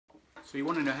So you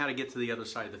want to know how to get to the other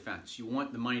side of the fence. You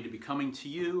want the money to be coming to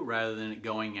you rather than it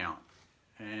going out.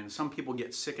 And some people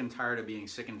get sick and tired of being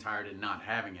sick and tired and not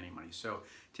having any money. So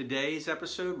today's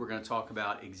episode, we're going to talk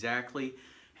about exactly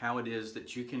how it is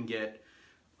that you can get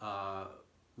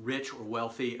rich or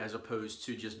wealthy as opposed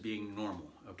to just being normal,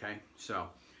 okay? So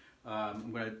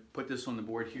I'm going to put this on the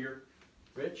board here.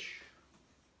 Rich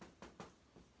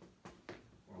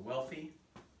or wealthy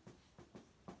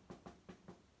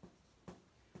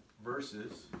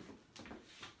versus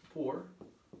poor,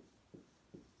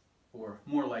 or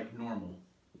more like normal,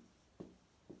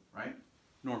 right?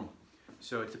 Normal.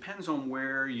 So it depends on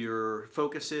where your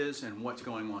focus is and what's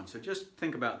going on. So just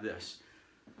think about this.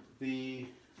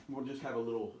 We'll just have a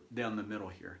little down the middle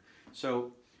here.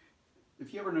 So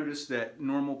if you ever notice that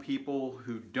normal people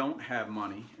who don't have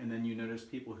money, and then you notice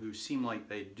people who seem like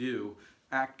they do,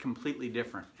 act completely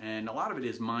different. And a lot of it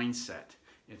is mindset.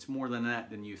 It's more than that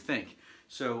than you think.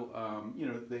 So, you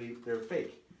know, they're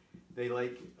fake. They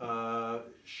like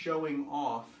showing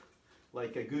off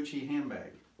like a Gucci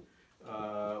handbag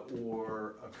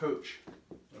or a Coach,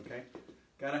 okay?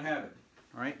 Gotta have it,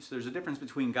 all right? So there's a difference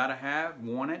between gotta have,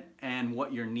 want it, and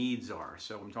what your needs are.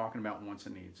 So I'm talking about wants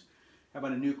and needs. How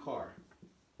about a new car?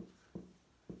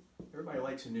 Everybody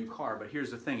likes a new car, but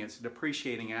here's the thing, it's a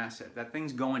depreciating asset. That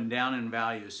thing's going down in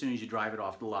value as soon as you drive it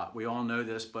off the lot. We all know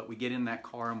this, but we get in that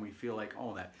car and we feel like,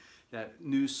 oh, that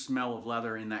new smell of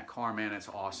leather in that car, man, it's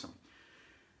awesome.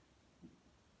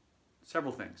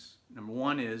 Several things. Number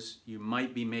one is you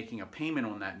might be making a payment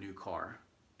on that new car.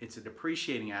 It's a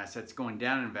depreciating asset, it's going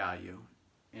down in value.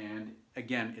 And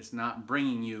again, it's not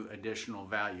bringing you additional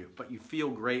value, but you feel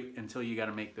great until you got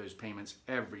to make those payments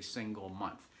every single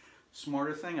month.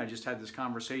 Smarter thing, I just had this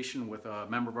conversation with a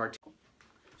member of our team.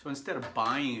 So instead of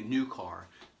buying a new car,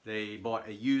 they bought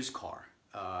a used car.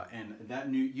 And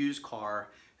that new used car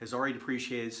has already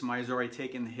depreciated. Somebody's already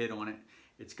taken the hit on it.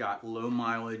 It's got low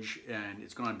mileage and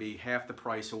it's going to be half the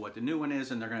price of what the new one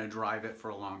is, and they're going to drive it for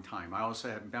a long time. I also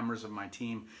have members of my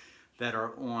team that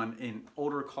are in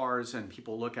older cars, and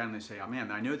people look at them and they say, oh man,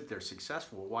 I know that they're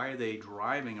successful. Why are they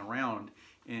driving around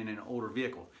in an older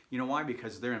vehicle? You know why?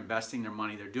 Because they're investing their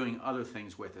money. They're doing other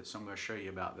things with it. So I'm going to show you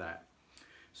about that.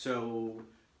 So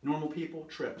normal people,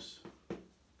 trips.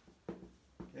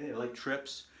 Okay, they like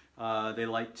trips. They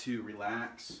like to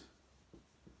relax.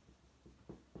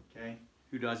 Okay,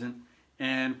 who doesn't?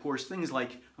 And of course, things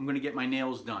like, I'm going to get my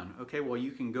nails done. Okay, well,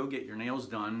 you can go get your nails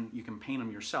done. You can paint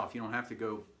them yourself. You don't have to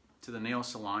go to the nail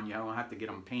salon. You don't have to get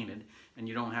them painted, and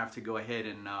you don't have to go ahead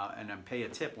and pay a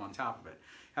tip on top of it.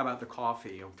 How about the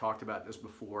coffee? I've talked about this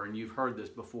before, and you've heard this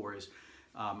before. Is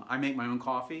I make my own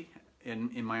coffee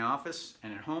in my office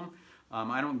and at home.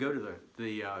 I don't go to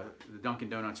the Dunkin'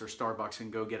 Donuts or Starbucks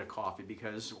and go get a coffee,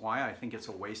 because why? I think it's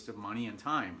a waste of money and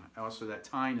time. Also, that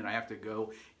time that I have to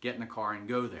go get in the car and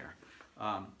go there.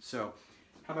 So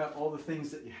how about all the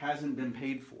things that hasn't been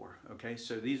paid for? Okay,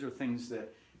 so these are things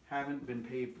that haven't been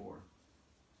paid for.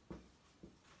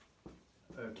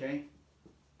 Okay,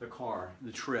 the car,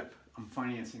 the trip, I'm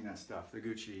financing that stuff, the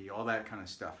Gucci, all that kind of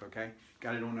stuff, okay?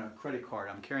 Got it on a credit card.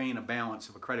 I'm carrying a balance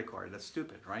of a credit card. That's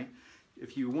stupid, right?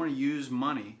 If you want to use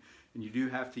money, and you do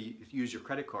have to use your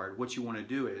credit card, what you want to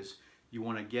do is you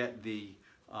want to get the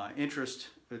interest,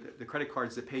 the credit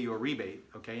cards that pay you a rebate,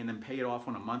 okay, and then pay it off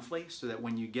on a monthly, so that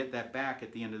when you get that back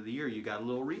at the end of the year, you got a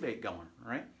little rebate going,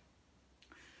 right?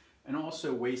 And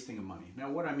also wasting of money.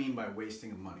 Now, what I mean by wasting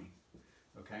of money,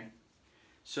 okay?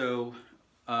 So,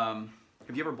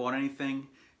 have you ever bought anything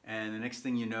and the next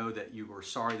thing you know that you were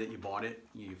sorry that you bought it?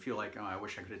 You feel like, oh, I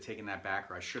wish I could have taken that back,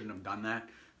 or I shouldn't have done that.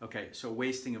 Okay, so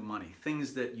wasting of money.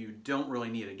 Things that you don't really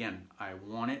need. Again, I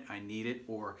want it, I need it,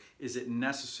 or is it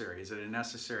necessary? Is it a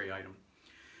necessary item?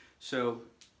 So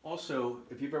also,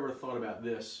 if you've ever thought about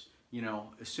this, you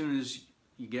know, as soon as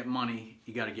you get money,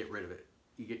 you got to get rid of it.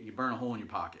 You burn a hole in your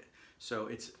pocket. So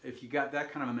if you got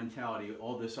that kind of a mentality,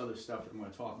 all this other stuff that I'm going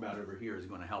to talk about over here is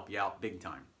going to help you out big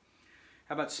time.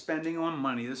 How about spending on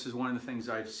money? This is one of the things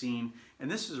I've seen, and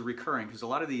this is recurring, because a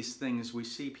lot of these things, we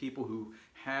see people who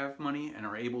have money and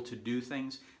are able to do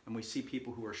things, and we see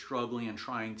people who are struggling and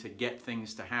trying to get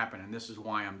things to happen, and this is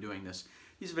why I'm doing this.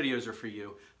 These videos are for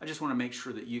you. I just want to make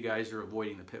sure that you guys are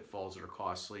avoiding the pitfalls that are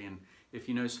costly, and if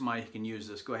you know somebody who can use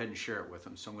this, go ahead and share it with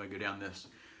them. So I'm going to go down this.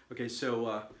 Okay,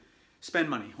 so spend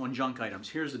money on junk items.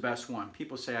 Here's the best one.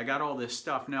 People say, I got all this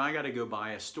stuff, now I got to go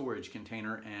buy a storage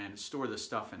container and store the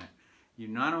stuff in it. You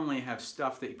not only have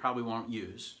stuff that you probably won't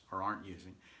use or aren't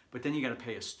using, but then you got to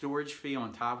pay a storage fee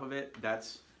on top of it.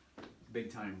 That's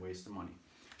big time waste of money.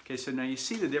 Okay, so now you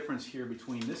see the difference here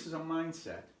between, this is a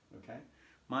mindset, okay?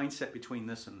 Mindset between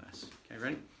this and this. Okay,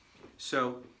 ready?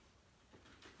 So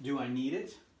Do I need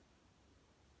it?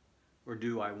 Or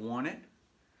do I want it?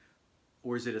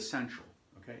 Or is it essential?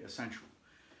 Okay, essential.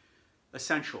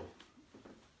 Essential.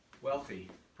 Wealthy.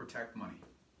 Protect money.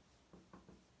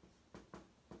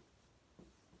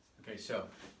 Okay, so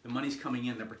the money's coming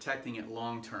in, they're protecting it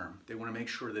long term. They want to make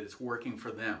sure that it's working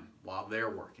for them while they're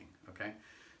working, okay?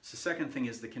 So the second thing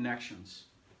is the connections.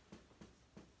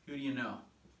 Who do you know?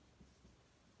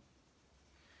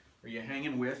 Are you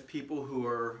hanging with people who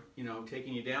are,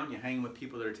 taking you down? You're hanging with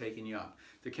people that are taking you up.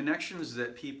 The connections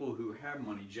that people who have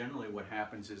money, generally what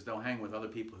happens is they'll hang with other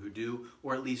people who do,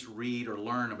 or at least read or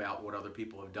learn about what other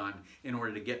people have done in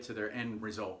order to get to their end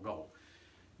result goal.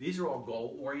 These are all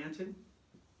goal-oriented.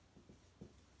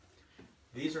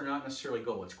 These are not necessarily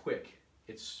goal. It's quick.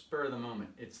 It's spur of the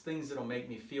moment. It's things that'll make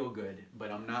me feel good,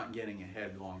 but I'm not getting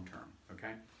ahead long term,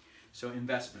 okay? So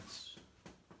investments.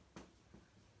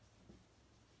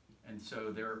 And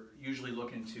so they're usually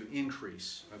looking to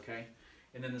increase, okay?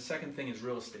 And then the second thing is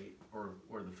real estate, or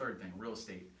the third thing, real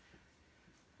estate.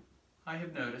 I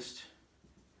have noticed,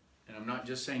 and I'm not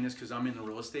just saying this because I'm in the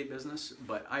real estate business,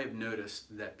 but I have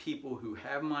noticed that people who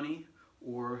have money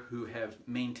or who have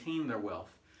maintained their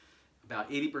wealth, about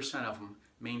 80% of them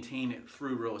maintain it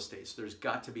through real estate. So there's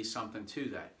got to be something to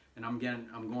that. And I'm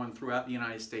going throughout the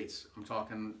United States. I'm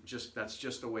talking that's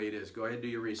just the way it is. Go ahead and do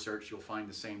your research. You'll find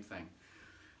the same thing.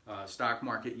 Stock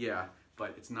market, yeah,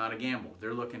 but it's not a gamble.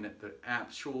 They're looking at the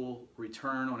actual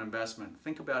return on investment.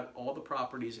 Think about all the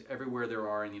properties everywhere there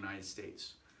are in the United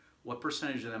States. What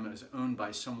percentage of them is owned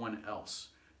by someone else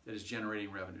that is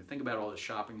generating revenue? Think about all the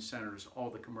shopping centers, all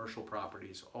the commercial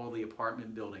properties, all the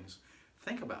apartment buildings.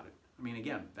 Think about it. I mean,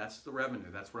 again, that's the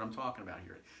revenue. That's what I'm talking about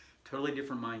here. Totally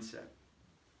different mindset.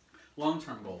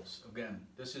 Long-term goals. Again,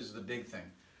 this is the big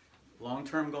thing.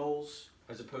 Long-term goals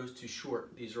as opposed to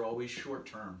short. These are always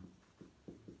short-term.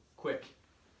 Quick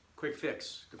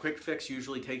fix. The quick fix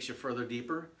usually takes you further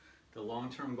deeper. The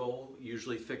long-term goal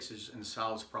usually fixes and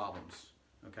solves problems.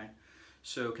 Okay?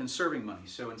 So conserving money.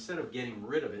 So instead of getting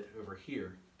rid of it over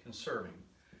here, conserving.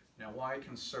 Now, why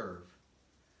conserve?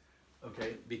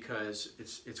 Okay, because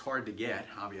it's hard to get,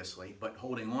 obviously, but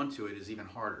holding on to it is even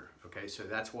harder. Okay, so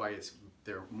that's why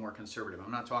they're more conservative.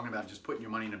 I'm not talking about just putting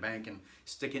your money in a bank and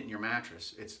stick it in your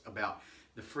mattress. It's about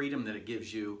the freedom that it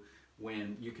gives you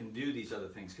when you can do these other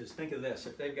things. Because think of this,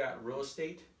 if they've got real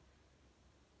estate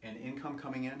and income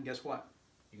coming in, guess what?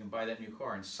 You can buy that new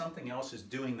car, and something else is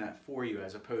doing that for you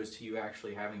as opposed to you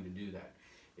actually having to do that.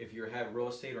 If you have real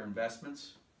estate or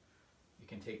investments, you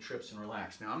can take trips and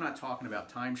relax. Now, I'm not talking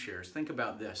about timeshares. Think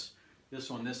about this. This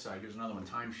on this side, here's another one,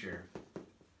 timeshare.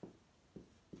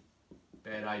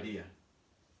 Bad idea.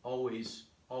 Always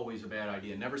a bad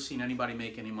idea. Never seen anybody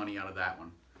make any money out of that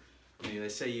one. They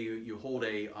say you hold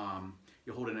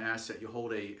an asset, you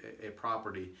hold a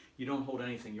property. You don't hold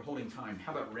anything. You're holding time.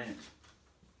 How about rent?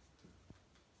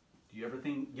 Do you ever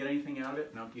get anything out of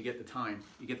it? No, you get the time.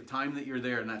 You get the time that you're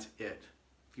there, and that's it.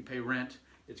 If you pay rent,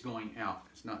 it's going out.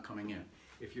 It's not coming in.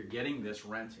 If you're getting this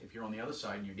rent, if you're on the other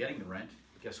side and you're getting the rent,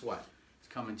 guess what? It's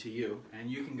coming to you, and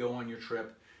you can go on your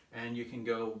trip, and you can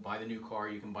go buy the new car,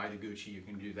 you can buy the Gucci, you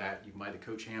can do that, you can buy the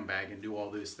Coach handbag and do all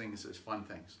those things, those fun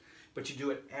things. But you do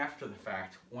it after the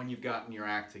fact, when you've gotten your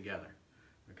act together,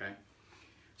 okay?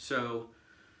 So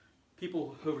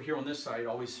people over here on this side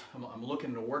always, I'm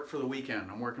looking to work for the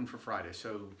weekend, I'm working for Friday.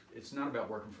 So it's not about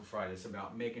working for Friday, it's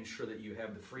about making sure that you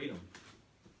have the freedom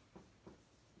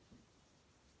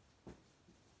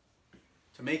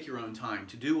to make your own time,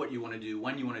 to do what you want to do,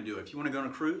 when you want to do it. If you want to go on a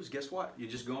cruise, guess what? You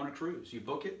just go on a cruise. You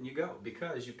book it and you go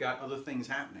because you've got other things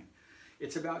happening.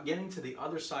 It's about getting to the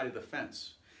other side of the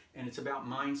fence, and it's about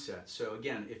mindset. So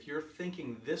again, if you're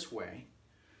thinking this way,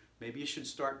 maybe you should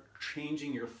start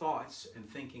changing your thoughts and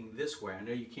thinking this way. I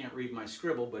know you can't read my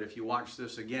scribble, but if you watch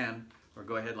this again, or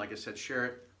go ahead, like I said, share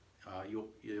it,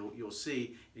 you'll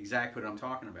see exactly what I'm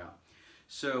talking about.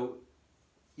 So,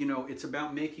 it's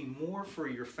about making more for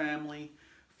your family,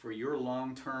 for your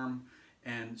long term,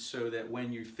 and so that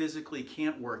when you physically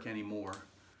can't work anymore,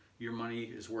 your money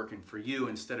is working for you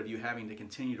instead of you having to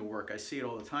continue to work. I see it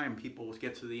all the time. People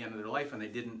get to the end of their life and they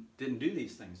didn't do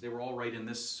these things. They were all right in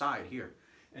this side here.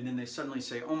 And then they suddenly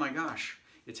say, oh my gosh,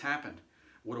 it's happened.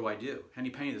 What do I do? Henny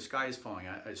penny, the sky is falling.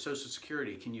 Social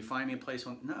Security, can you find me a place?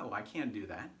 No, I can't do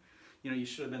that. You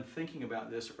should have been thinking about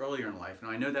this earlier in life.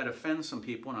 Now, I know that offends some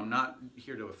people, and I'm not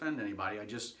here to offend anybody.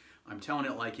 I'm telling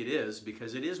it like it is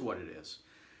because it is what it is.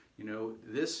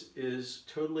 This is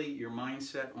totally your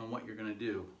mindset on what you're going to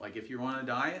do. Like if you're on a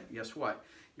diet, guess what?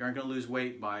 You aren't going to lose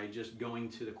weight by just going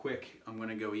to the quick, I'm going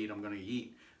to go eat, I'm going to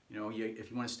eat. If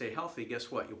you want to stay healthy,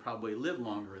 guess what? You'll probably live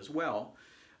longer as well.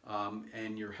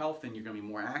 and your health, and you're going to be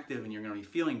more active, and you're going to be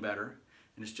feeling better,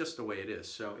 and it's just the way it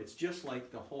is. So it's just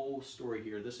like the whole story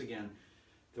here. This again,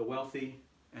 the wealthy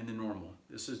and the normal.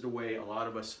 This is the way a lot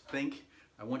of us think.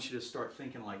 I want you to start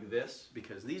thinking like this,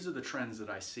 because these are the trends that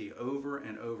I see over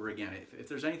and over again. If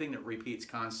there's anything that repeats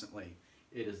constantly,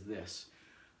 it is this.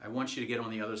 I want you to get on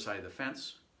the other side of the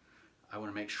fence. I want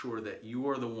to make sure that you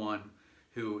are the one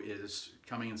who is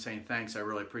coming and saying, thanks, I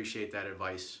really appreciate that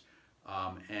advice.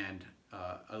 I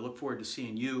look forward to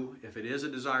seeing you. If it is a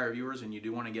desire of yours and you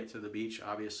do want to get to the beach,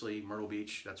 obviously Myrtle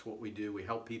Beach, that's what we do. We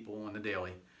help people on the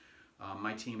daily.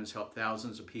 My team has helped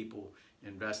thousands of people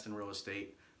invest in real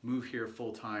estate, move here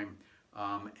full-time,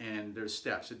 and there's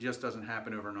steps. It just doesn't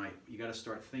happen overnight. You got to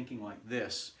start thinking like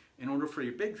this in order for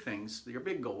your big things, your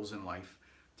big goals in life,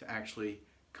 to actually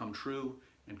come true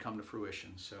and come to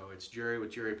fruition. So it's Jerry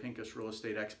with Jerry Pinkas, Real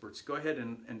Estate Experts. Go ahead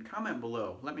and comment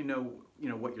below. Let me know,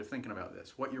 what you're thinking about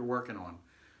this, what you're working on.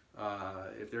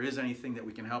 If there is anything that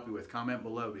we can help you with, comment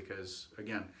below, because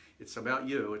again, it's about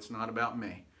you, it's not about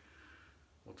me.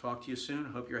 We'll talk to you soon. I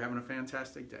hope you're having a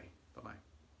fantastic day. Bye-bye.